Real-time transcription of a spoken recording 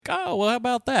Oh, well, how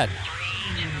about that?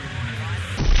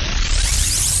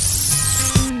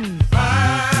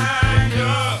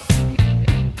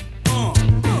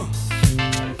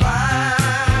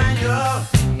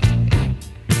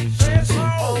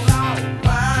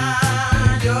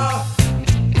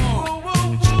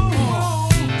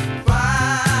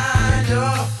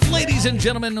 Ladies and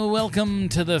gentlemen, welcome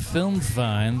to the Film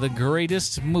Find, the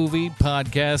greatest movie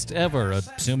podcast ever.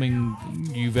 Assuming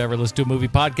you've ever listened to a movie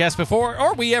podcast before,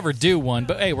 or we ever do one.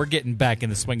 But hey, we're getting back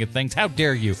in the swing of things. How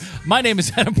dare you? My name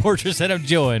is Adam Porteous, and I'm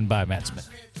joined by Matt Smith.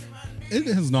 It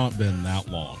has not been that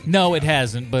long. No, it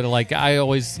hasn't. But like I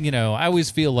always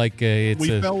feel like we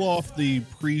fell off the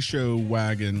pre-show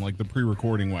wagon, like the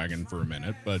pre-recording wagon, for a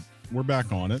minute, but we're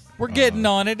back on it. We're getting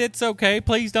on it. It's okay.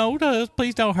 Please don't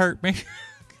hurt me.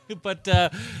 But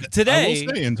today, I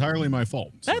will say, entirely my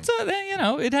fault. So. That's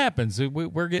it happens.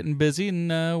 We're getting busy,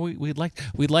 and we'd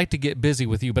like to get busy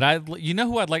with you. But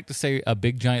who I'd like to say a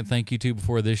big giant thank you to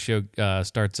before this show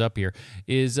starts up here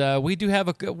is we do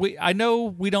have I know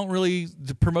we don't really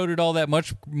promote it all that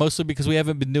much, mostly because we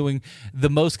haven't been doing the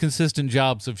most consistent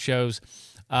jobs of shows.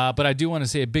 But I do want to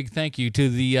say a big thank you to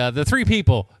the three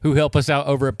people who help us out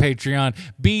over at Patreon.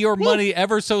 Be your money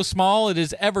ever so small, it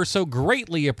is ever so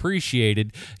greatly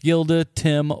appreciated. Gilda,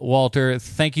 Tim, Walter,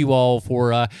 thank you all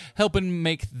for helping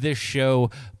make this show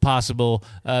possible.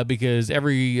 Because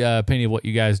every penny of what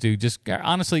you guys do, just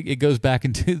honestly, it goes back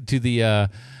into the.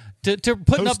 To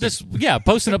putting up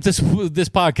posting up this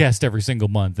podcast every single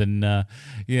month, and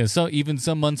so even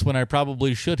some months when I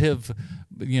probably should have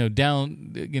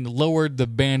lowered the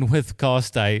bandwidth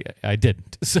cost, I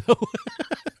didn't. So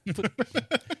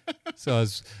I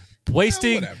was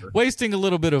wasting a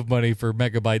little bit of money for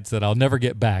megabytes that I'll never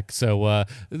get back. So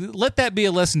let that be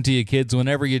a lesson to you kids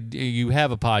whenever you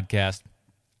have a podcast.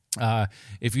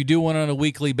 If you do one on a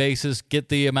weekly basis, get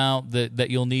the amount that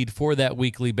you'll need for that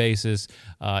weekly basis.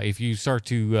 If you start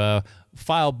to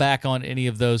file back on any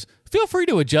of those, feel free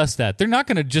to adjust that. They're not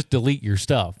going to just delete your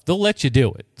stuff. They'll let you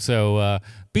do it. So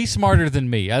be smarter than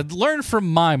me. Learn from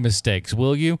my mistakes,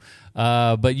 will you?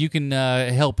 But you can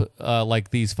help like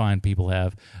these fine people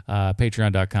have.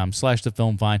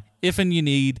 Patreon.com/thefilmfind. If and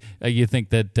you think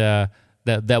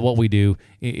that what we do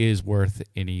is worth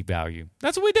any value.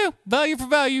 That's what we do. Value for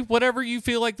value. Whatever you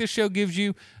feel like this show gives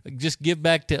you, just give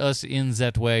back to us in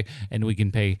that way, and we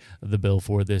can pay the bill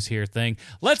for this here thing.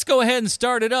 Let's go ahead and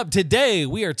start it up. Today,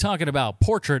 we are talking about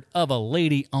Portrait of a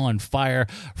Lady on Fire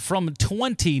from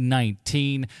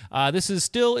 2019. This is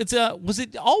still, was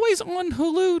it always on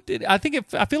Hulu? I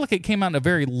feel like it came out in a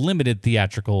very limited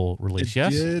theatrical release,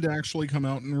 yes? It did actually come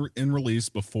out in release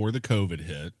before the COVID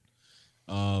hit.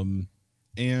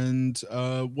 And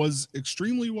was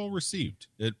extremely well received.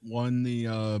 It won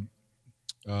the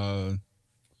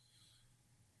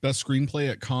best screenplay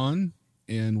at Cannes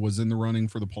and was in the running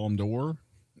for the Palme d'Or.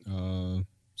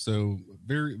 So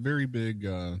very, very big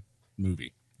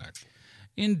movie, actually.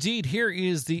 Indeed, here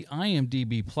is the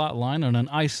IMDb plotline. On an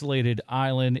isolated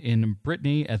island in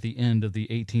Brittany at the end of the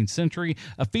 18th century,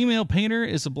 a female painter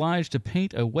is obliged to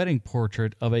paint a wedding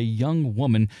portrait of a young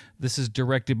woman. This is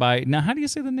directed by, now how do you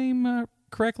say the name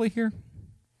correctly here?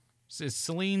 Is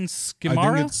Celine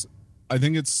Sciamma? I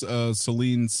think it's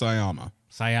Celine Sciamma.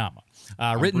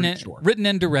 Written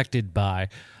and directed by,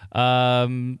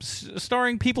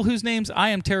 starring people whose names I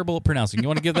am terrible at pronouncing. You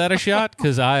want to give that a shot?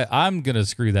 Because I'm going to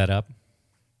screw that up.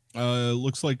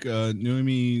 Looks like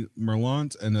Noémie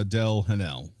Merlant and Adèle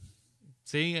Haenel.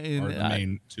 See, are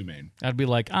the two main. I'd be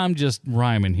like, I'm just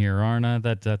rhyming here, aren't I?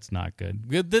 That's not good.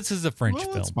 This is a French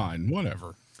film. That's fine.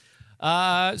 Whatever.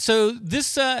 So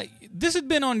this had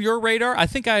been on your radar. I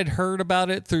think I had heard about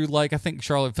it through I think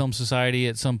Charlotte Film Society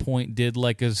at some point did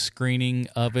like a screening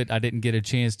of it. I didn't get a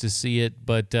chance to see it,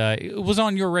 but it was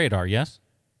on your radar, yes?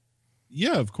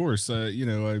 Yeah, of course. I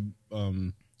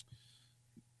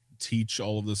teach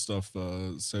all of this stuff.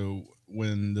 So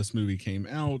when this movie came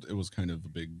out, it was kind of a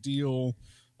big deal.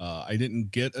 I didn't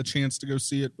get a chance to go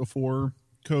see it before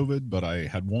COVID, but I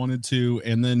had wanted to.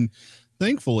 And then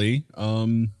thankfully,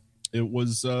 it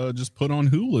was just put on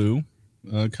Hulu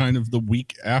kind of the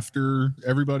week after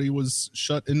everybody was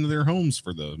shut into their homes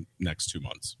for the next 2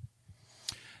 months.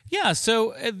 Yeah,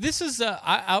 so this is,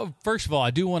 first of all, I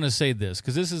do want to say this,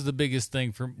 because this is the biggest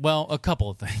thing for, well, a couple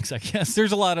of things, I guess.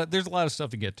 There's a lot of stuff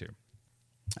to get to.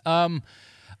 I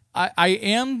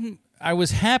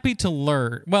was happy to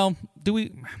learn, I'm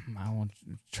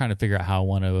trying to figure out how I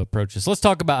want to approach this. Let's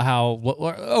talk about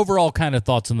what overall kind of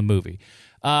thoughts on the movie.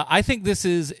 I think this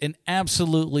is an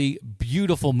absolutely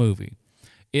beautiful movie.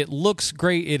 It looks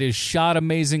great. It is shot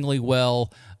amazingly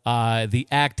well. The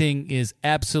acting is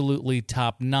absolutely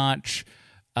top-notch.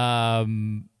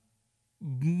 Most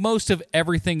of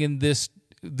everything in this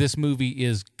movie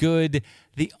is good.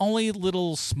 The only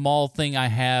little small thing I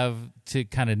have to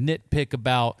kind of nitpick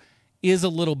about is a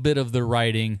little bit of the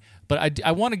writing, but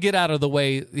I want to get out of the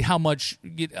way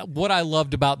what I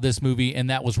loved about this movie, and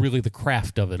that was really the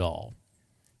craft of it all.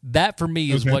 That for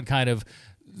me is what kind of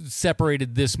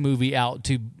separated this movie out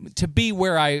to be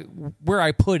where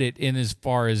I put it in as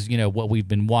far as what we've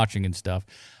been watching and stuff.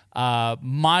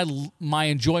 My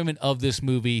enjoyment of this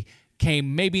movie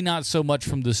came maybe not so much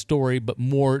from the story, but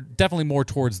definitely more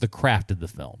towards the craft of the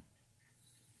film.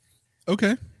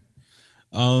 Okay.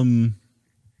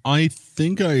 I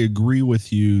think I agree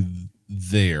with you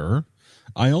there.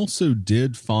 I also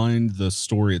did find the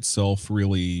story itself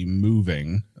really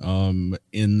moving,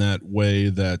 in that way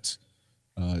that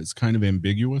it's kind of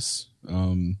ambiguous.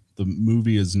 The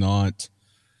movie is not,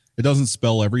 it doesn't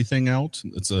spell everything out.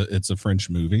 It's a French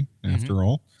movie after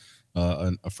all,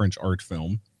 a French art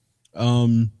film.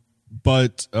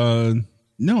 But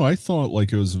no, I thought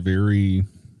like it was very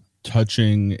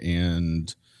touching,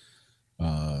 and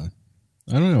I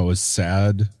don't know, it was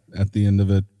sad at the end of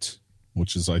it,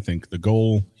 which is I think the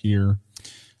goal here,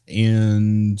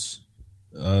 and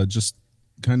just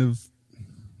kind of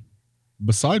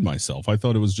beside myself. I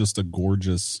thought it was just a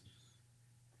gorgeous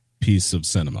piece of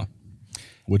cinema,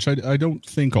 which I don't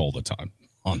think all the time,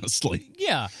 honestly.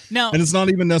 Yeah. Now, and it's not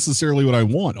even necessarily what I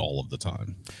want all of the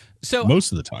time. So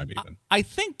most of the time, even. I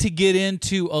think to get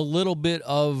into a little bit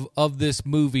of this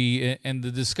movie and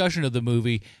the discussion of the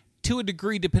movie, to a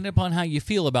degree, depending upon how you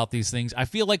feel about these things, I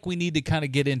feel like we need to kind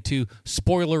of get into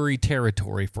spoilery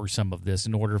territory for some of this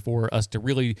in order for us to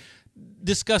really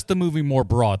discuss the movie more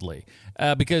broadly.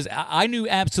 Because I knew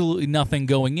absolutely nothing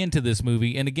going into this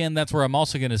movie, and again, that's where I'm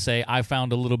also going to say I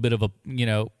found a little bit of a,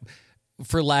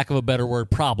 for lack of a better word,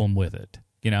 problem with it.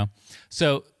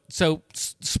 So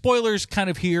spoilers kind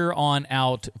of here on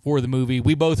out for the movie.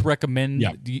 We both recommend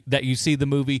that you see the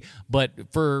movie, but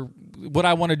for what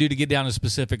I want to do to get down to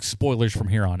specific spoilers from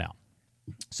here on out.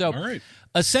 So all right.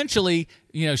 Essentially,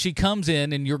 she comes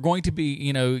in and you're going to be,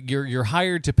 you're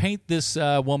hired to paint this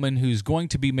woman who's going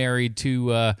to be married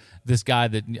to this guy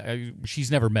that she's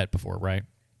never met before, right?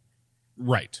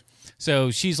 Right.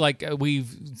 So she's like, we've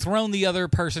thrown the other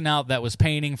person out that was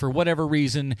painting for whatever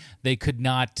reason. They could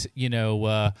not,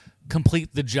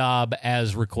 complete the job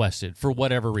as requested for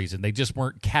whatever reason. They just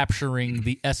weren't capturing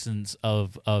the essence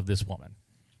of this woman.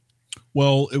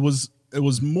 Well, it was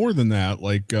more than that.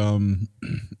 Like,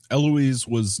 Eloise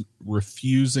was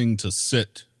refusing to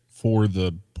sit for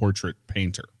the portrait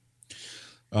painter.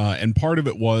 And part of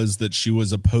it was that she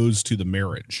was opposed to the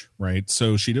marriage, right?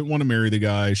 So she didn't want to marry the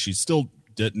guy. She still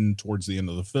didn't towards the end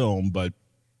of the film, but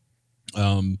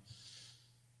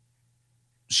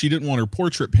she didn't want her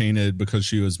portrait painted because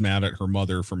she was mad at her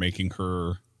mother for making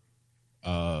her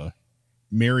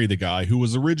marry the guy who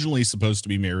was originally supposed to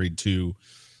be married to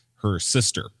her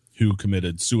sister who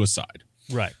committed suicide.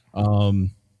 Right.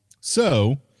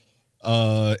 So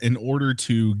in order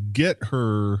to get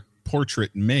her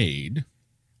portrait made,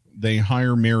 they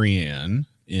hire Marianne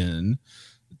in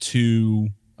to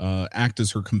act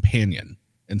as her companion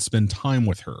and spend time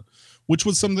with her, which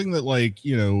was something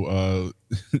that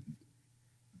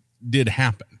did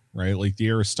happen, right? Like the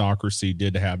aristocracy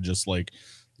did have just like,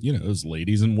 those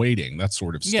ladies in waiting, that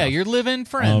sort of stuff. Yeah, you're living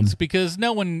friends because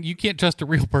you can't trust a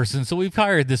real person, so we've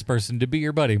hired this person to be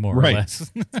your buddy more or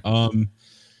less.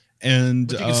 And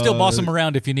but you can still boss them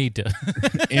around if you need to.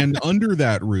 And under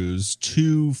that ruse,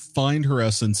 to find her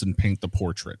essence and paint the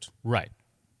portrait. Right.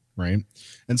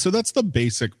 And so that's the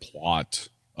basic plot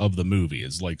of the movie,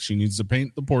 is like she needs to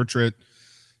paint the portrait.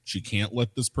 She can't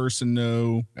let this person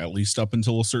know, at least up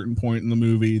until a certain point in the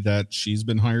movie, that she's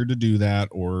been hired to do that,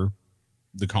 or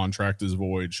the contract is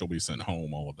void. She'll be sent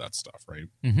home, all of that stuff, right?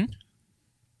 Mm-hmm.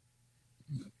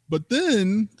 But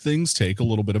then things take a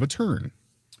little bit of a turn.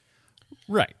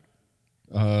 Right.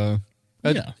 A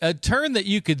turn that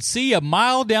you could see a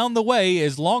mile down the way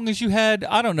as long as you had,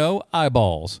 I don't know,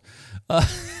 eyeballs.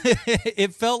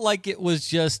 It felt like it was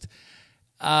just,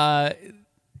 and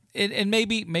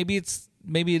maybe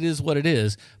it is what it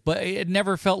is, but it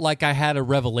never felt like I had a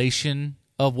revelation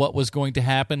of what was going to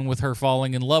happen with her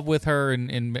falling in love with her,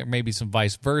 and maybe some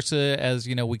vice versa, as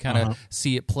we kind of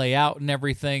see it play out and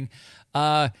everything.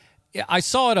 I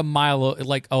saw it a mile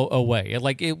away.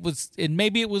 Like it was, and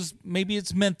maybe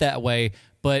it's meant that way,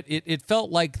 but it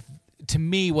felt like, to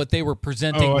me, what they were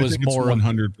presenting was more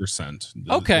 100%.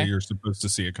 Okay, you're supposed to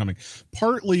see it coming.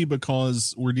 Partly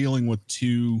because we're dealing with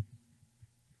two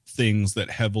things that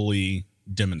heavily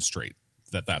demonstrate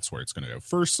that that's where it's going to go.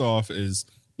 First off, is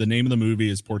the name of the movie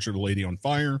is Portrait of a Lady on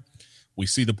Fire. We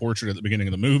see the portrait at the beginning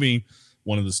of the movie.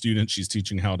 One of the students she's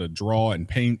teaching how to draw and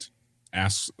paint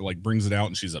brings it out,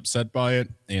 and she's upset by it.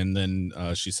 And then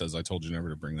she says, I told you never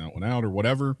to bring that one out, or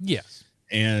whatever. Yes.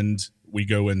 And we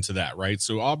go into that, right?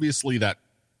 So obviously that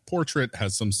portrait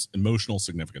has some emotional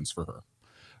significance for her.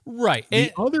 Right.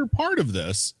 The other part of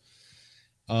this,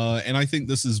 and I think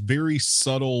this is very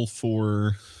subtle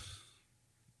for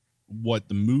what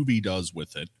the movie does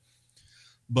with it,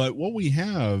 but what we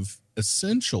have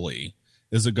essentially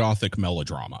is a Gothic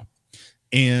melodrama.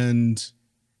 And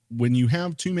when you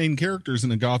have two main characters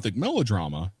in a Gothic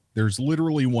melodrama, there's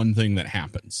literally one thing that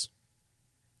happens.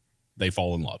 They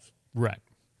fall in love. Right.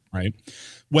 Right.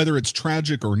 Whether it's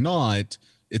tragic or not,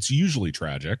 it's usually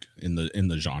tragic in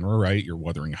the genre, right? Your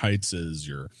Wuthering Heights is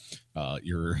your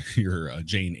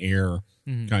Jane Eyre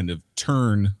kind of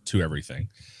turn to everything.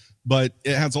 But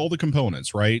it has all the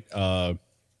components, right?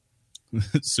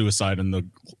 Suicide in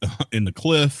the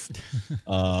cliff,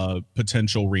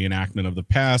 potential reenactment of the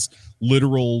past,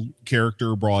 literal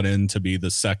character brought in to be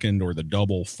the second or the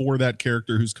double for that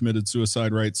character who's committed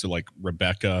suicide, right? So like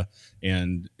Rebecca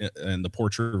and the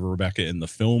portrait of Rebecca in the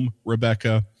film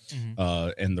Rebecca,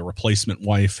 and the replacement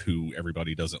wife who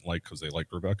everybody doesn't like because they like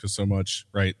Rebecca so much,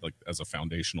 right? Like as a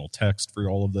foundational text for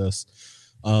all of this.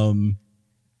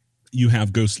 You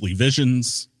have ghostly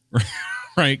visions,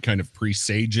 right? Kind of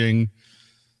presaging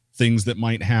things that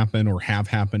might happen or have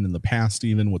happened in the past,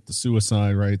 even with the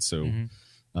suicide, right? So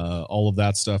all of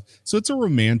that stuff. So it's a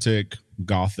romantic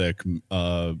Gothic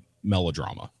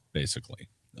melodrama, basically.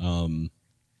 And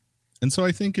so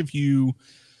I think if you,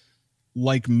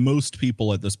 like most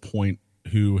people at this point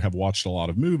who have watched a lot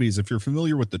of movies, if you're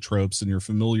familiar with the tropes and you're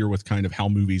familiar with kind of how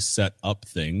movies set up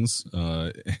things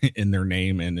in their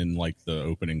name and in like the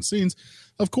opening scenes,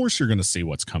 of course you're going to see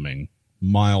what's coming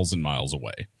miles and miles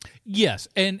away. Yes,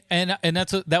 and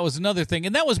that was another thing,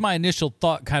 and that was my initial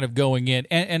thought kind of going in,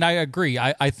 and I agree.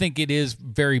 I think it is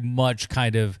very much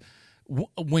kind of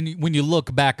when you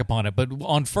look back upon it, but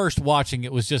on first watching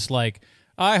it was just like,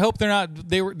 I hope they're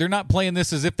not playing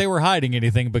this as if they were hiding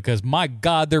anything, because my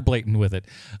God, they're blatant with it.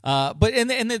 But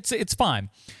it's fine.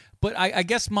 But I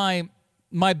guess my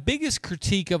biggest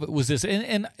critique of it was this,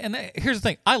 and here's the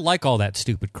thing: I like all that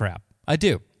stupid crap. I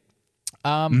do.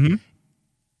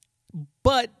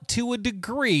 But to a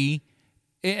degree,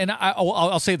 and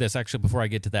I'll say this actually before I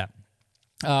get to that.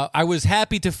 I was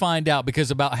happy to find out,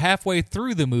 because about halfway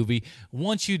through the movie,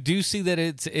 once you do see that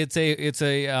it's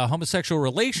a homosexual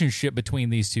relationship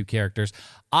between these two characters,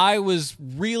 I was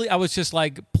just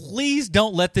like, please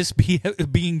don't let this be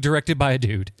being directed by a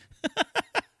dude.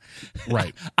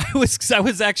 Right. I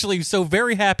was actually so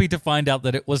very happy to find out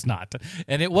that it was not,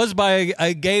 and it was by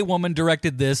a gay woman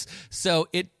directed this, so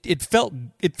it felt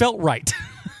right.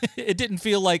 It didn't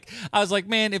feel like, I was like,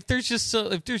 man, if there's just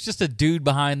a dude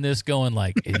behind this going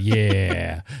like,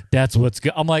 yeah, that's what's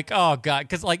good. I'm like, oh God,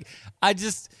 because like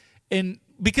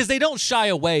because they don't shy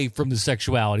away from the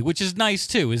sexuality, which is nice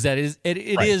too. Is that it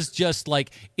right. Is just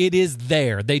like, it is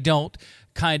there. They don't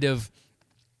kind of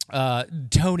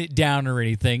tone it down or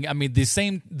anything. I mean, the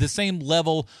same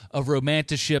level of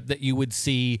romanticship that you would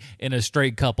see in a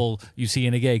straight couple, you see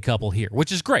in a gay couple here,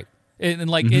 which is great, and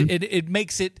like it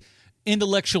makes it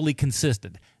intellectually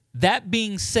consistent. That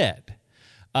being said,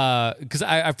 because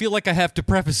I feel like I have to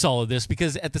preface all of this,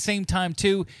 because at the same time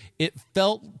too, it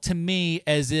felt to me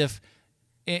as if,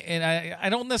 and I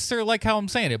don't necessarily like how I'm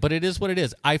saying it, but it is what it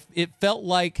is. It felt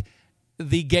like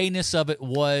the gayness of it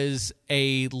was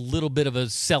a little bit of a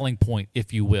selling point,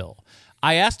 if you will.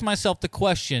 I asked myself the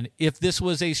question, if this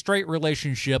was a straight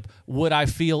relationship, would I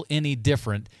feel any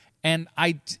different? And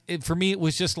for me, it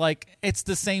was just like, it's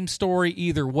the same story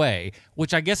either way,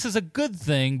 which I guess is a good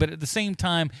thing, but at the same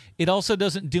time, it also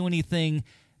doesn't do anything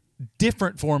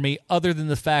different for me other than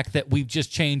the fact that we've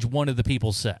just changed one of the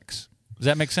people's sex. Does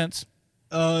that make sense?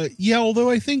 Yeah,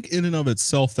 although I think in and of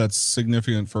itself that's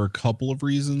significant for a couple of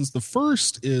reasons. The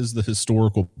first is the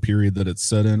historical period that it's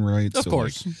set in, right? Of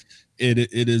course. Like,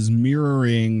 it is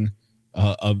mirroring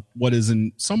what is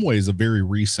in some ways a very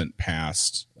recent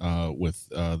past with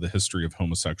the history of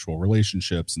homosexual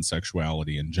relationships and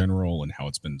sexuality in general, and how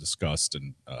it's been discussed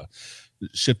and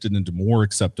shifted into more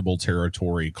acceptable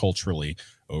territory culturally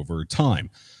over time.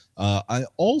 I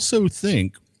also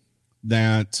think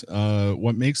that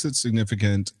what makes it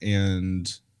significant,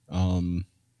 and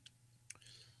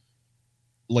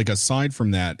like aside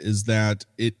from that, is that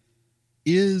it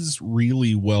is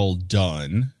really well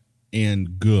done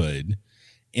and good,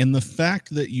 and the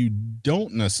fact that you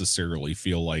don't necessarily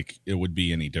feel like it would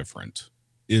be any different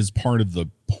is part of the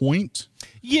point.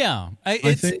 Yeah,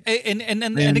 I think.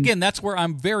 And again, that's where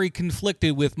I'm very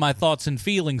conflicted with my thoughts and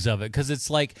feelings of it, because it's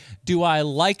like, do I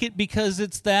like it because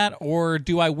it's that, or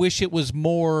do I wish it was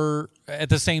more at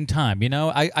the same time? You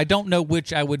know, I don't know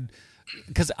which I would,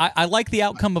 because I like the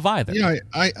outcome of either. Yeah,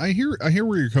 I hear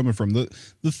where you're coming from.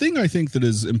 The thing I think that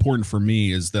is important for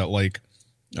me is that, like,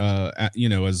 you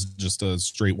know, as just a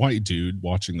straight white dude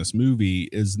watching this movie,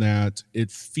 is that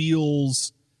it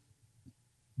feels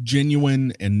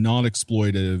genuine and not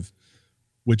exploitive,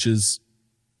 which is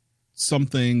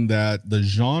something that the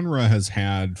genre has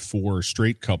had for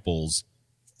straight couples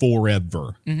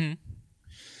forever. Mm-hmm.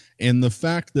 And the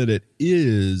fact that it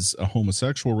is a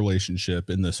homosexual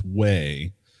relationship in this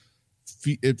way,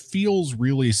 it feels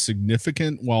really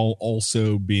significant, while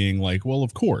also being like, well,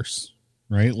 of course,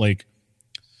 right? Like,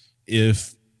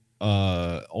 if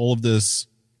all of this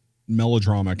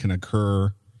melodrama can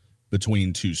occur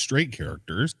between two straight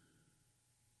characters,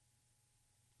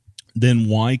 then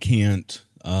why can't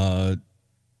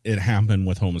it happen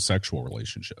with homosexual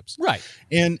relationships? Right.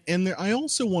 And I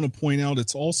also want to point out,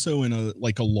 it's also in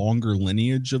a longer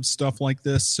lineage of stuff like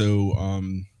this. So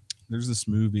there's this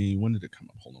movie. When did it come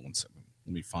up? Hold on one second.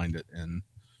 Let me find it. In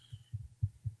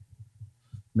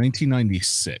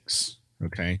 1996.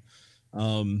 Okay.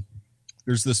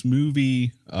 There's this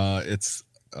movie. It's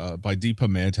by Deepa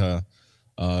Mehta,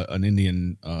 an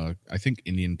Indian, I think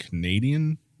Indian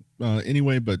Canadian.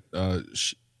 Anyway, but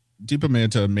Deepa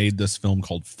Mehta made this film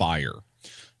called Fire,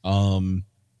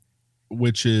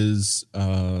 which is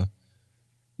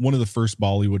one of the first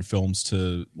Bollywood films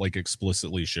to, like,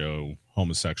 explicitly show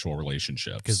homosexual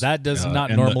relationships, because that does not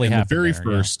normally happen. The very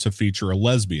first to feature a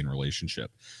lesbian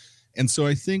relationship. And so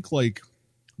I think, like,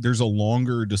 there's a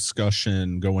longer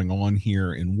discussion going on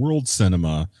here in world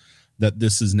cinema that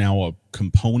this is now a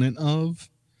component of,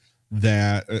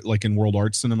 that, like in world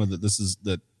art cinema,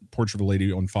 that Portrait of a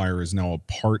Lady on Fire is now a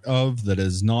part of, that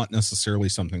is not necessarily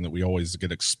something that we always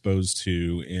get exposed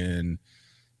to in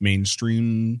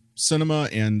mainstream cinema,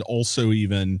 and also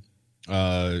even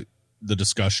the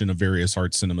discussion of various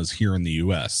art cinemas here in the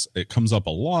US. It comes up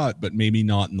a lot, but maybe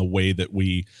not in the way that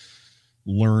we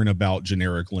learn about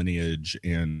generic lineage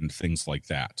and things like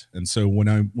that. And so when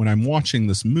I'm watching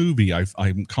this movie,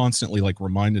 I'm constantly, like,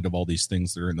 reminded of all these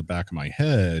things that are in the back of my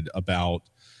head about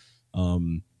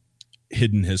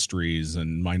hidden histories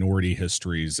and minority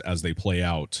histories as they play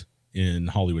out in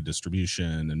Hollywood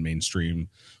distribution and mainstream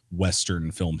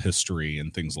Western film history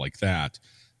and things like that.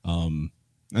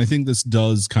 I think this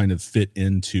does kind of fit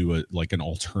into an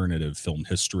alternative film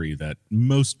history that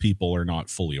most people are not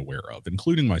fully aware of,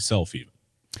 including myself even.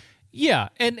 Yeah,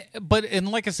 and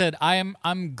like I said,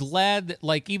 I'm glad that,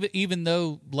 like, even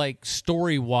though, like,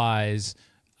 story wise,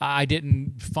 I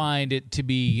didn't find it to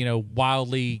be, you know,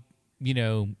 wildly, you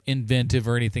know, inventive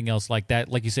or anything else like that.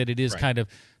 Like you said, it is kind of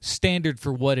standard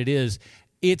for what it is.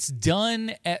 It's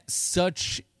done at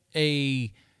such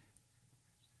a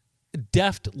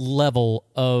deft level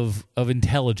of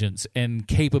intelligence and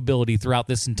capability throughout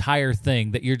this entire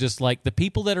thing that you're just like, the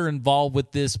people that are involved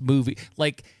with this movie,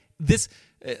 like this,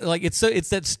 like, it's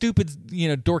that stupid, you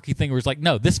know, dorky thing where it's like,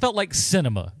 no, this felt like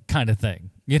cinema kind of thing.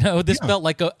 You know, this felt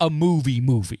like a movie,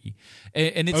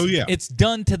 and it's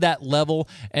done to that level.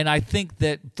 And I think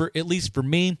that, for at least for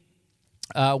me,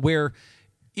 where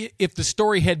if the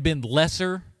story had been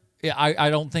lesser, I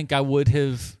don't think I would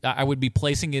be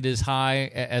placing it as high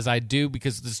as I do,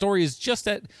 because the story is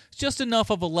just enough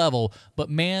of a level. But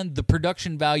man, the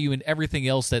production value and everything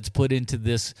else that's put into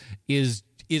this is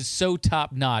so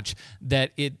top notch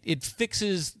that it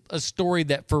fixes a story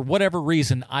that, for whatever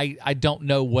reason, I don't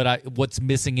know what's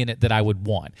missing in it that I would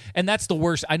want. And that's the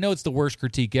worst. I know it's the worst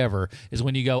critique ever, is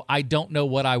when you go, I don't know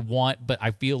what I want, but I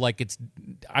feel like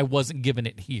I wasn't given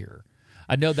it here.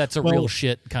 I know that's a real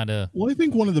shit kind of. Well, I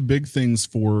think one of the big things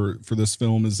for this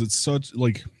film is it's such,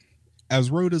 like, as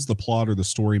rote as the plot or the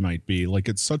story might be, like,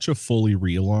 it's such a fully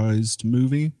realized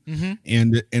movie,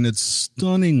 and it's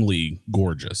stunningly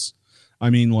gorgeous. I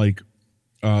mean, like,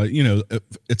 you know,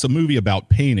 it's a movie about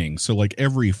painting, so, like,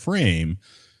 every frame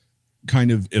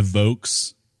kind of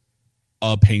evokes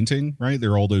a painting, right?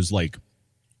 There are all those, like,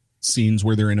 scenes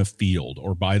where they're in a field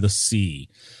or by the sea,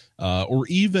 or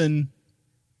even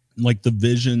like the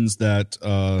visions that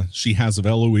she has of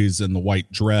Eloise in the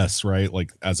white dress, right?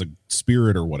 Like as a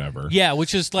spirit or whatever. Yeah,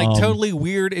 which is like totally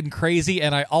weird and crazy.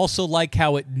 And I also like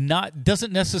how it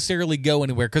doesn't necessarily go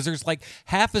anywhere, because there's like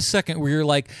half a second where you're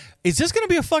like, is this going to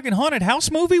be a fucking haunted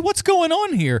house movie? What's going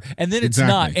on here? And then it's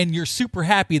not, and you're super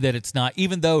happy that it's not,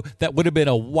 even though that would have been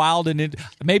a wild and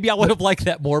maybe I would have liked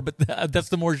that more, but that's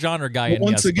the more genre guy in me,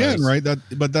 once again, right?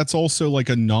 But that's also like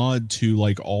a nod to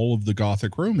like all of the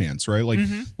gothic romance, right? Like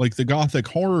like the gothic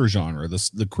horror genre,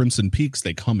 the Crimson Peaks,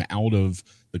 they come out of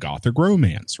the gothic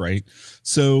romance, right?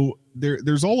 So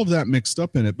there's all of that mixed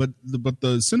up in it, but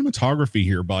the cinematography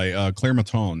here by Claire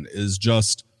Maton is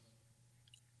just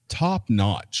top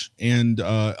notch. And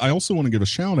I also want to give a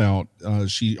shout out.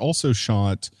 She also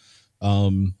shot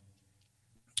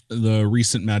the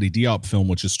recent Maddie Diop film,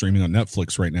 which is streaming on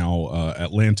Netflix right now,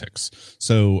 Atlantics.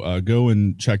 So go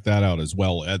and check that out as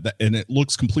well. And it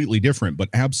looks completely different, but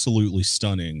absolutely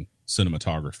stunning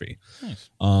cinematography. Nice.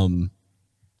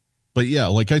 But yeah,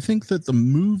 like I think that the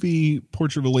movie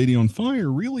Portrait of a Lady on Fire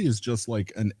really is just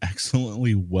like an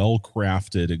excellently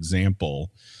well-crafted example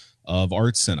of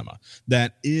art cinema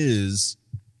that is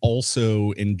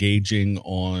also engaging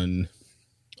on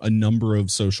a number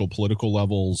of social political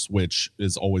levels, which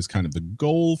is always kind of the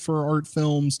goal for art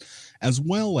films, as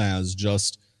well as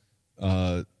just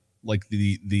like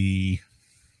the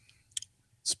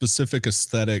specific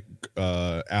aesthetic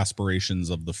aspirations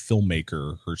of the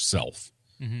filmmaker herself.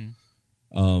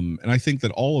 And I think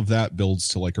that all of that builds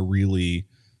to like a really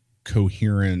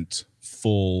coherent,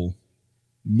 full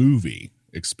movie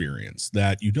experience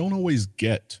that you don't always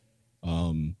get,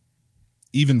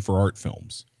 even for art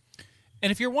films.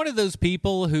 And if you're one of those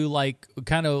people who like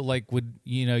kind of like would,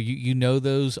 you know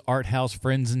those art house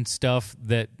friends and stuff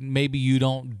that maybe you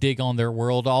don't dig on their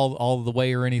world all the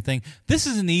way or anything, this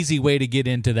is an easy way to get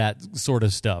into that sort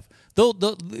of stuff.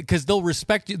 Because they'll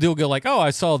respect you. They'll go like, "Oh, I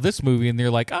saw this movie," and they're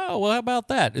like, "Oh, well, how about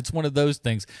that?" It's one of those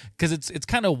things because it's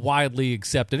kind of widely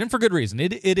accepted and for good reason.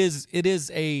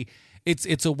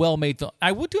 It's a well-made film.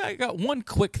 I got one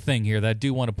quick thing here that I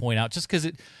do want to point out, just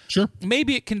because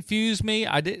maybe it confused me.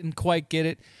 I didn't quite get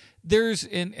it. There's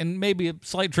and maybe a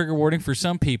slight trigger warning for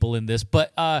some people in this,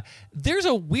 but there's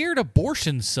a weird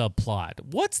abortion subplot.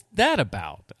 What's that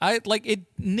about?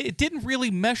 It didn't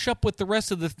really mesh up with the rest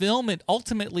of the film. It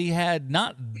ultimately had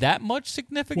not that much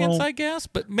significance, I guess,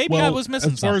 but maybe I was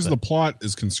missing something. As far as the plot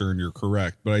is concerned, you're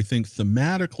correct, but I think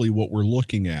thematically what we're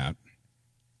looking at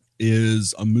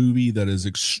is a movie that is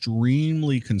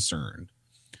extremely concerned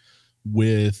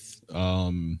with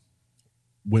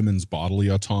women's bodily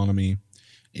autonomy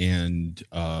and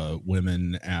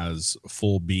women as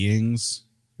full beings,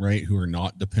 right, who are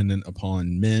not dependent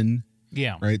upon men.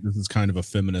 Yeah. Right. This is kind of a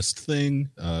feminist thing.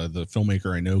 The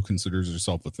filmmaker I know considers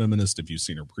herself a feminist. If you've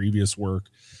seen her previous work,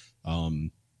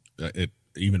 it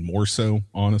even more so,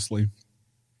 honestly.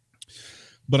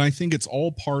 But I think it's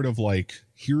all part of like,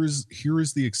 here is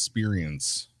the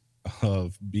experience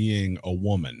of being a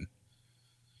woman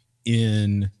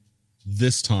in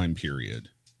this time period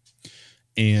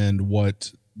and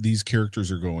what these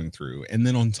characters are going through. And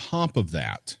then on top of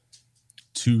that,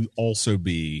 to also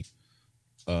be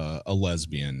a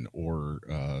lesbian or,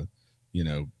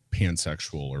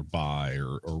 pansexual or bi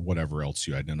or whatever else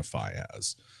you identify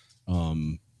as.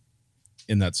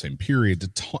 In that same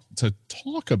period, to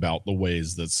talk about the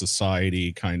ways that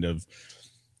society kind of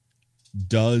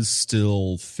does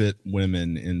still fit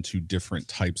women into different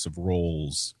types of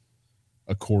roles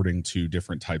according to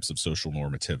different types of social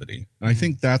normativity. And I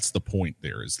think that's the point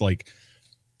there, is like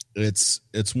it's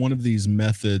one of these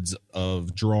methods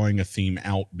of drawing a theme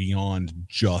out beyond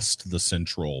just the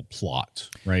central plot,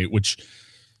 right? Which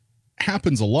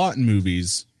happens a lot in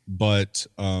movies, but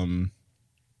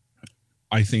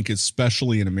I think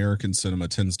especially in American cinema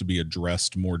tends to be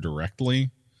addressed more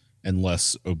directly and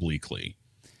less obliquely.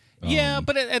 Yeah,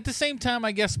 but at the same time,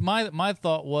 I guess my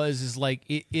thought is like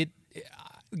it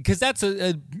because that's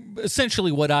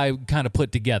essentially what I kind of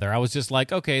put together. I was just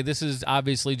like, okay, this is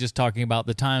obviously just talking about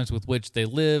the times with which they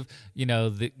live,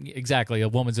 exactly, a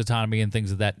woman's autonomy and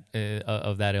things of that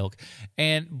ilk.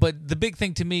 But the big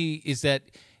thing to me is that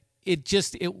it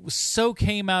so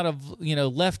came out of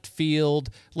left field.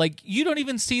 Like, you don't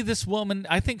even see this woman.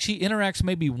 I think she interacts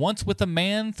maybe once with a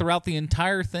man throughout the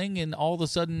entire thing, and all of a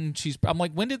sudden I'm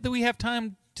like, when did we have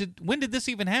time? When did this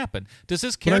even happen? Does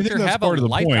this character have a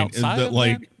life outside of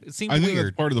that? It seems weird. I think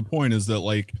that's part of the point, is that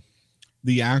like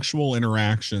the actual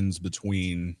interactions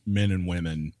between men and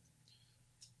women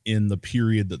in the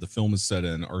period that the film is set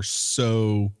in are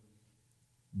so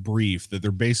brief that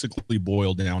they're basically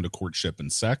boiled down to courtship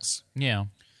and sex. Yeah.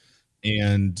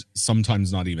 and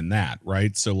sometimes not even that,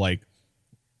 right? So like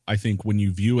I think when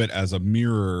you view it as a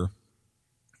mirror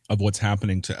of what's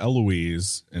happening to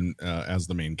Eloise and as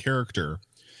the main character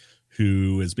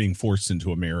who is being forced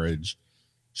into a marriage,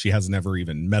 she has never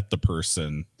even met the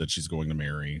person that she's going to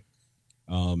marry.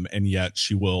 And yet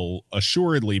she will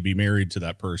assuredly be married to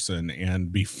that person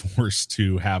and be forced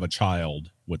to have a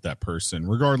child with that person,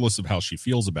 regardless of how she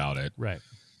feels about it. Right.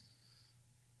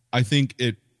 I think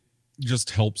it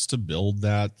just helps to build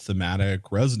that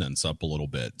thematic resonance up a little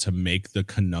bit, to make the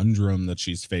conundrum that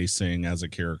she's facing as a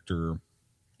character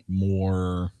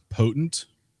more potent,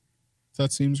 if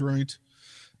that seems right.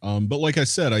 But like I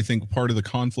said, I think part of the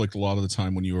conflict a lot of the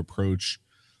time when you approach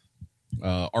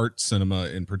art cinema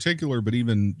in particular, but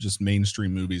even just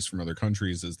mainstream movies from other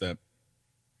countries, is that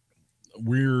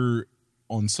we're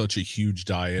on such a huge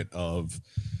diet of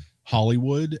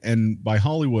Hollywood. And by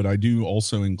Hollywood, I do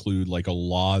also include like a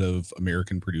lot of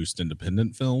American produced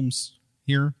independent films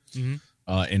here, and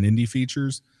indie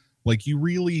features. Like you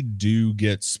really do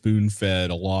get spoon fed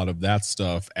a lot of that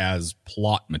stuff as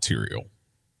plot material.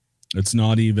 It's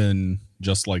not even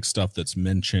just like stuff that's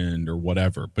mentioned or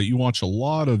whatever, but you watch a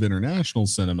lot of international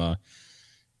cinema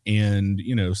and,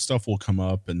 you know, stuff will come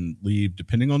up and leave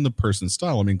depending on the person's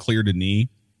style. I mean, Claire Denis,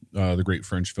 the great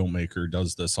French filmmaker,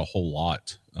 does this a whole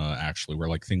lot, actually, where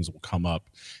like things will come up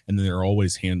and they're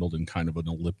always handled in kind of an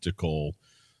elliptical,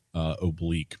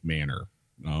 oblique manner,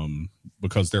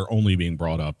 because they're only being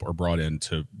brought up or brought in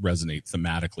to resonate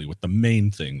thematically with the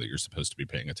main thing that you're supposed to be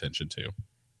paying attention to.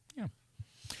 Yeah,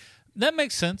 that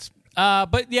makes sense.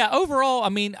 But yeah, overall, I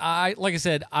mean, like I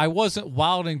said, I wasn't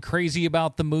wild and crazy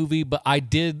about the movie, but I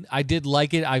did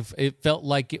like it. It felt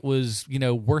like it was, you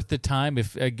know, worth the time.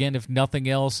 If nothing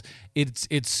else,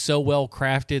 it's so well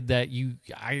crafted that you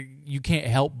can't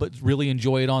help but really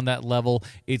enjoy it on that level.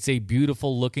 It's a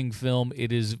beautiful looking film.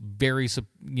 It is very,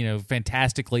 you know,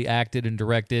 fantastically acted and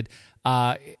directed.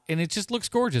 And it just looks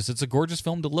gorgeous. It's a gorgeous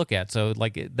film to look at. So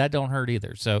like that don't hurt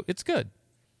either. So it's good.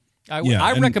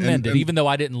 I recommend it, even though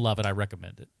I didn't love it. I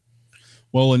recommend it.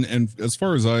 Well, and as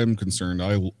far as I'm concerned,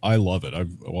 I love it.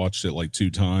 I've watched it like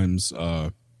 2 times.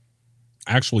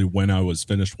 Actually, when I was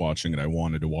finished watching it, I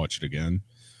wanted to watch it again.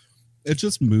 It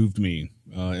just moved me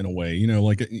in a way, you know,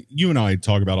 like you and I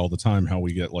talk about all the time how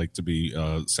we get like to be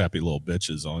sappy little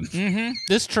bitches on.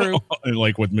 That's true.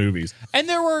 Like with movies. And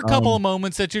there were a couple of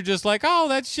moments that you're just like, oh,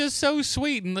 that's just so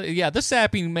sweet. And yeah, the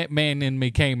sappy man in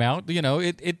me came out. You know,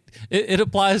 it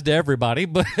applies to everybody,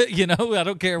 but you know, I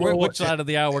don't care which side of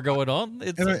the aisle we're going on.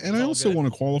 I also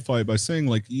want to qualify by saying,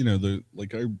 like, you know,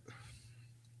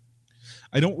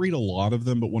 I don't read a lot of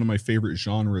them, but one of my favorite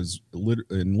genres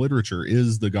in literature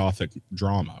is the Gothic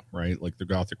drama, right? Like the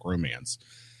Gothic romance.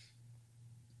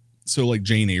 So like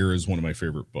Jane Eyre is one of my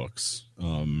favorite books.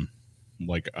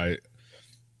 Like I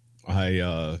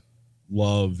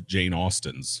love Jane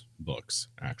Austen's books,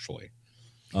 actually.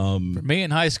 For me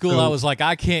in high school, I was like,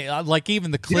 I can't, like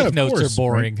even the cliff notes are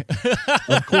boring. Right?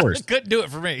 Of course. Couldn't do it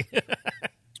for me.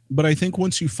 But I think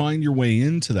once you find your way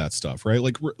into that stuff, right?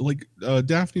 Like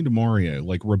Daphne du Maurier,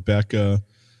 like Rebecca,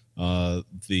 what's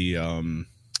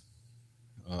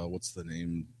the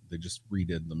name? They just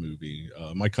redid the movie.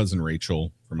 My Cousin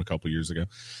Rachel from a couple years ago.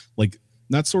 Like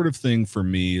that sort of thing for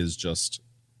me is just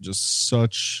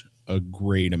such a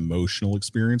great emotional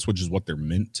experience, which is what they're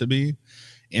meant to be.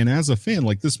 And as a fan,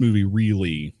 like this movie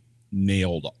really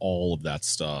nailed all of that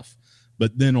stuff,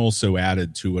 but then also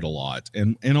added to it a lot.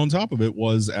 And on top of it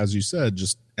was, as you said,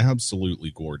 just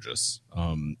absolutely gorgeous,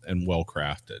 and well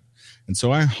crafted. And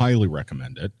so I highly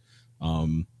recommend it.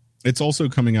 It's also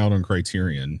coming out on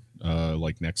Criterion,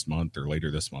 like next month or later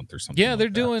this month or something. Yeah, they're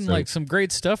like doing like some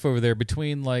great stuff over there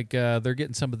between like they're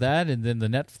getting some of that and then the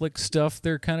Netflix stuff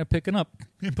they're kind of picking up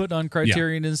and put on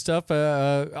Criterion and stuff.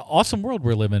 Awesome world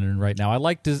we're living in right now. I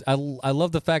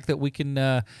love the fact that we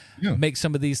can make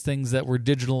some of these things that were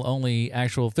digital only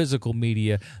actual physical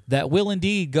media that will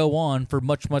indeed go on for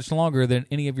much, much longer than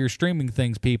any of your streaming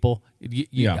things, people.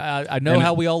 I know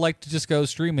how we all like to just go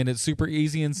streaming. It's super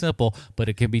easy and simple, but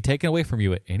it can be taken away from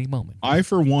you at any moment. I,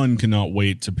 for one, cannot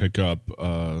wait to pick up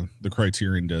the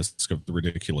Criterion disc of The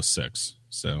Ridiculous Six.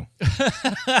 So I'm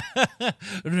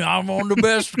on the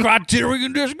best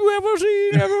Criterion disc you ever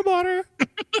seen, everybody.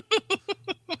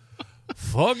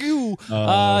 Fuck you.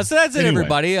 So that's it,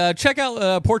 everybody. Check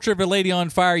out Portrait of a Lady on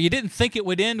Fire. You didn't think it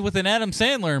would end with an Adam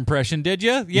Sandler impression, did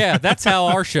you? Yeah, that's how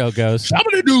our show goes.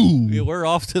 We're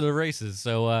off to the races.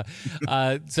 So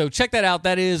so check that out.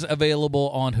 That is available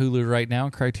on Hulu right now,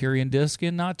 Criterion Disc,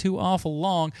 and not too awful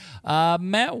long.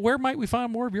 Matt, where might we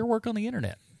find more of your work on the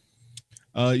internet?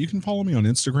 You can follow me on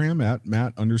Instagram at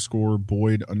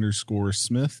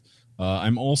Matt_Boyd_Smith.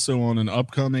 I'm also on an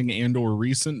upcoming and or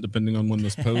recent, depending on when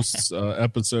this posts,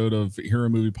 episode of Hero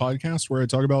Movie Podcast, where I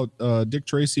talk about Dick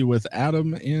Tracy with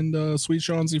Adam and Sweet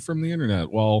Chauncey from the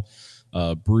internet, while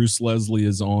Bruce Leslie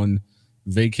is on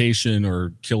vacation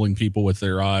or killing people with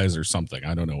their eyes or something.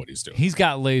 I don't know what he's doing. He's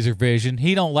got laser vision.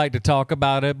 He don't like to talk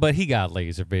about it, but he got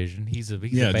laser vision. He's a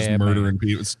bad just murdering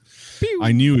people.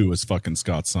 I knew he was fucking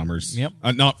Scott Summers. Yep.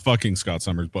 Not fucking Scott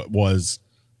Summers, but was,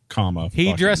 He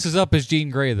fucking. dresses up as Jean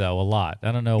Grey though a lot.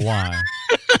 I don't know why.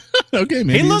 Okay,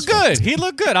 maybe he looked good. He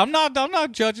looked good. I'm not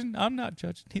judging.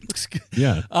 He looks good.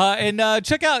 Yeah. And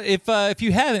check out if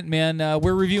you haven't, man.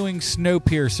 We're reviewing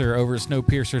Snowpiercer over at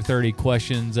Snowpiercer 30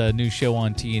 Questions, a new show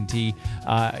on TNT.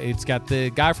 It's got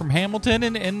the guy from Hamilton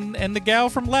and the gal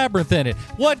from Labyrinth in it.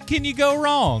 What can you go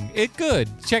wrong? It good.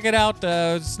 Check it out.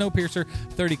 Snowpiercer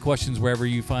 30 Questions wherever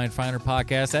you find finer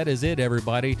podcasts. That is it,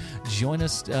 everybody. Join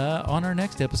us on our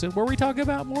next episode where we talk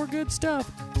about more good stuff.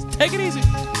 Take it easy.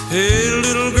 Hey,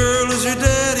 little girl, is your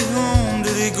daddy home?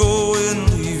 Did he go away and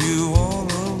leave you all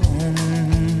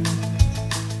alone?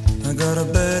 I got a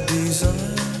bad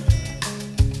desire.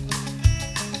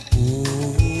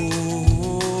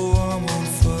 Oh, I'm on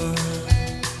fire.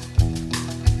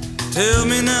 Tell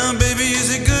me now, baby, is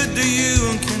he good to you?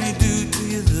 And can he do to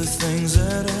you the things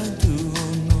that I do?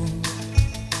 Oh,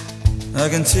 no, I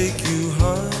can take you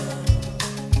high.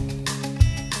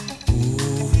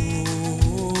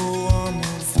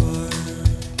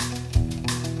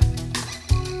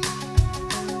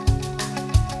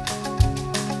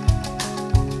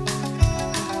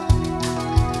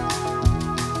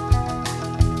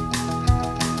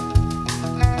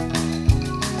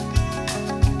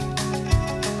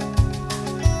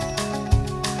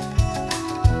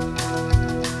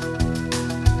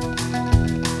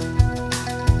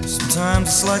 Sometimes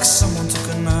it's like someone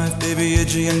took a knife, baby,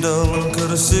 edgy and dull, and cut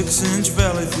a 6-inch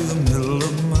valley through the middle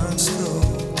of my skull.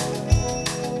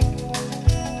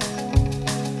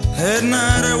 At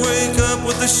night I wake up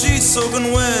with the sheets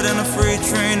soaking wet and a freight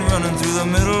train running through the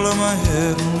middle of my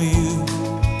head. Only you